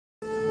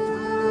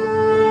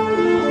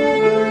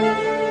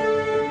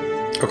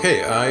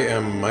Okay, I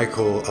am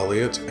Michael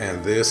Elliott,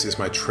 and this is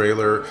my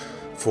trailer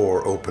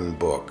for Open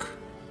Book.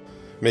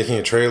 Making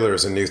a trailer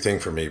is a new thing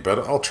for me, but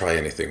I'll try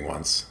anything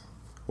once.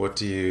 What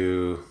do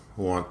you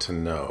want to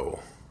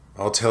know?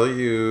 I'll tell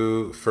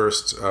you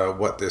first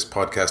what this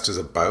podcast is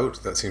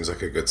about. That seems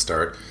like a good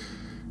start.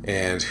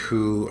 And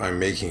who I'm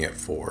making it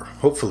for.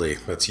 Hopefully,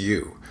 that's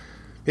you.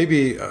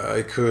 Maybe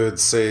I could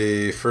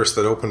say first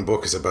that Open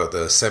Book is about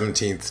the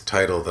 17th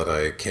title that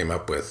I came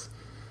up with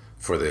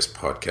for this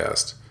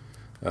podcast.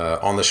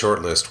 On the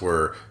short list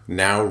were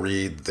Now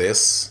Read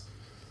This,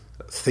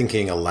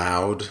 Thinking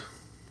Aloud,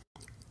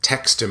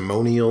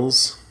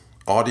 Textimonials,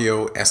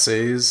 Audio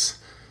Essays,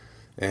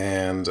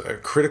 and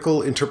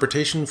Critical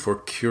Interpretation for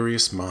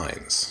Curious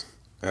Minds.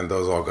 And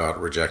those all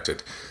got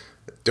rejected.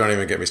 Don't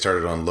even get me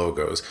started on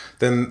logos.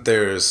 Then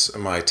there's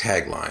my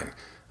tagline.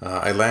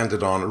 I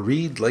landed on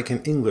Read Like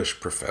an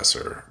English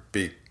Professor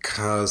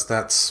because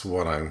that's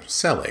what I'm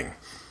selling.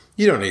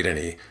 You don't need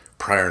any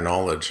prior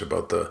knowledge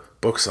about the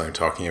books I'm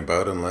talking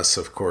about unless,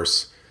 of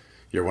course,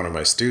 you're one of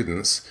my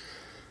students.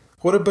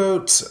 What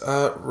about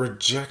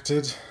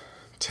rejected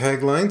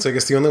taglines? I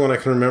guess the only one I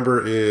can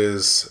remember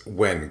is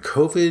When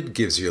COVID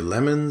Gives You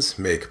Lemons,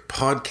 Make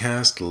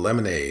Podcast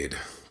Lemonade.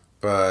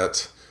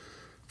 But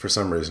for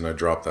some reason I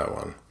dropped that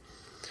one.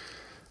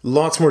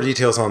 Lots more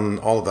details on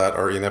all of that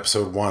are in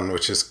episode 1,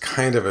 which is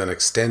kind of an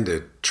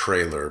extended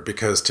trailer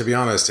because, to be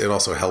honest, it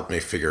also helped me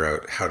figure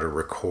out how to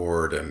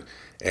record and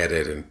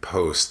edit and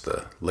post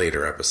the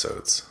later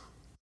episodes.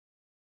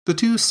 The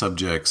two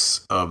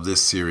subjects of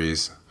this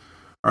series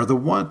are the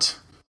what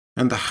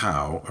and the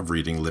how of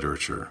reading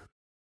literature.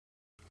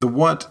 The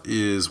what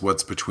is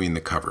what's between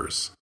the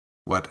covers,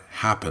 what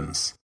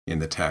happens in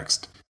the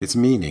text, its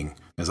meaning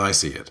as I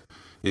see it,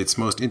 its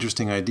most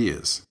interesting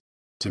ideas,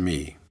 to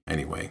me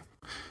anyway.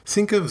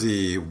 Think of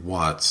the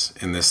what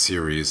in this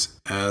series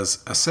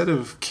as a set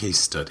of case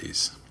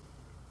studies.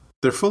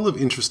 They're full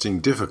of interesting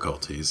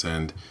difficulties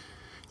and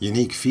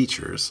unique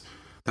features.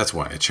 That's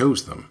why I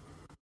chose them.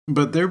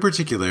 But their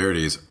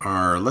particularities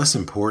are less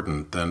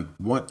important than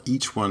what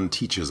each one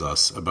teaches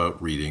us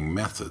about reading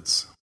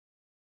methods.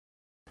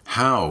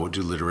 How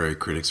do literary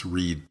critics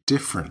read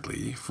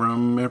differently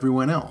from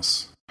everyone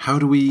else? How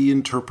do we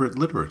interpret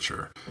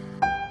literature?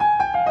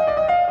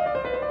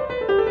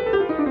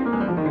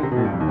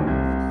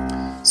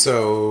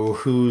 So,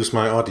 who's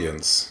my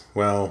audience?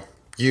 Well,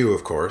 you,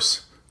 of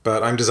course.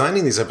 But I'm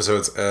designing these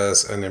episodes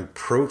as an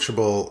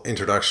approachable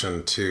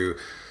introduction to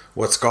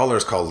what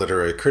scholars call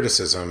literary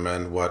criticism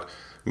and what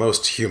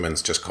most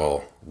humans just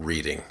call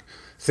reading.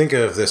 Think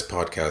of this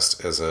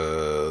podcast as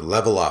a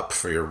level up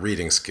for your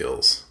reading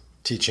skills,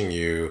 teaching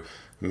you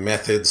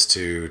methods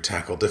to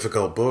tackle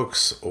difficult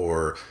books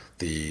or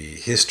the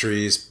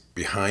histories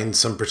behind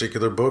some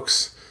particular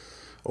books,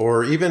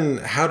 or even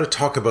how to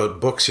talk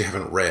about books you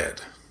haven't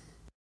read.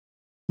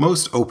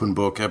 Most open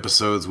book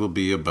episodes will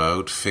be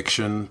about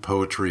fiction,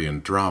 poetry,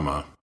 and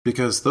drama,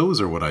 because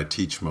those are what I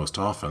teach most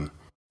often.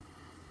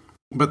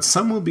 But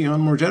some will be on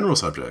more general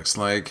subjects,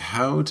 like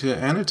how to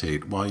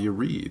annotate while you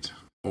read,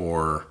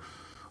 or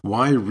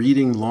why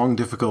reading long,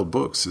 difficult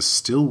books is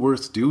still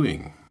worth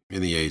doing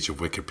in the age of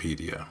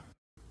Wikipedia.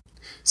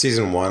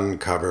 Season 1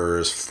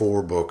 covers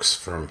 4 books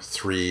from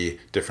 3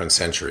 different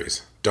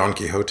centuries: Don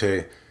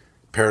Quixote,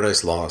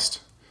 Paradise Lost,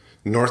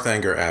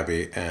 Northanger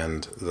Abbey,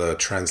 and the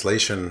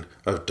translation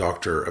of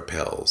Dr.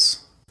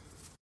 Appel's.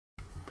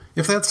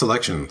 If that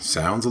selection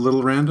sounds a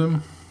little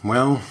random,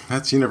 well,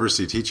 that's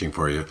university teaching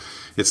for you.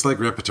 It's like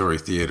repertory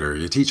theater.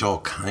 You teach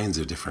all kinds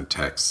of different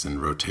texts in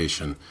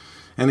rotation.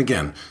 And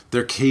again,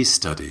 they're case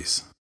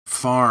studies.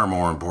 Far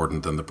more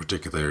important than the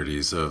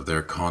particularities of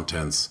their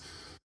contents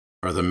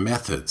are the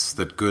methods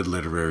that good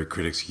literary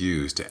critics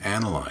use to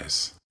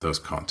analyze those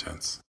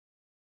contents.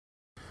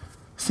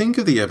 Think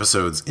of the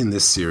episodes in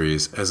this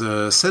series as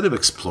a set of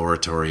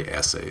exploratory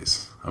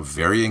essays of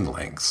varying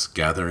lengths,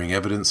 gathering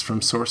evidence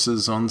from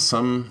sources on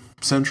some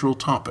central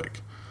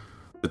topic.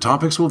 The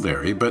topics will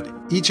vary, but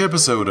each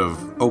episode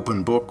of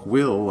Open Book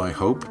will, I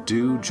hope,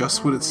 do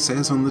just what it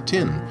says on the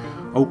tin: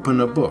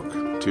 open a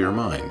book to your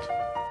mind.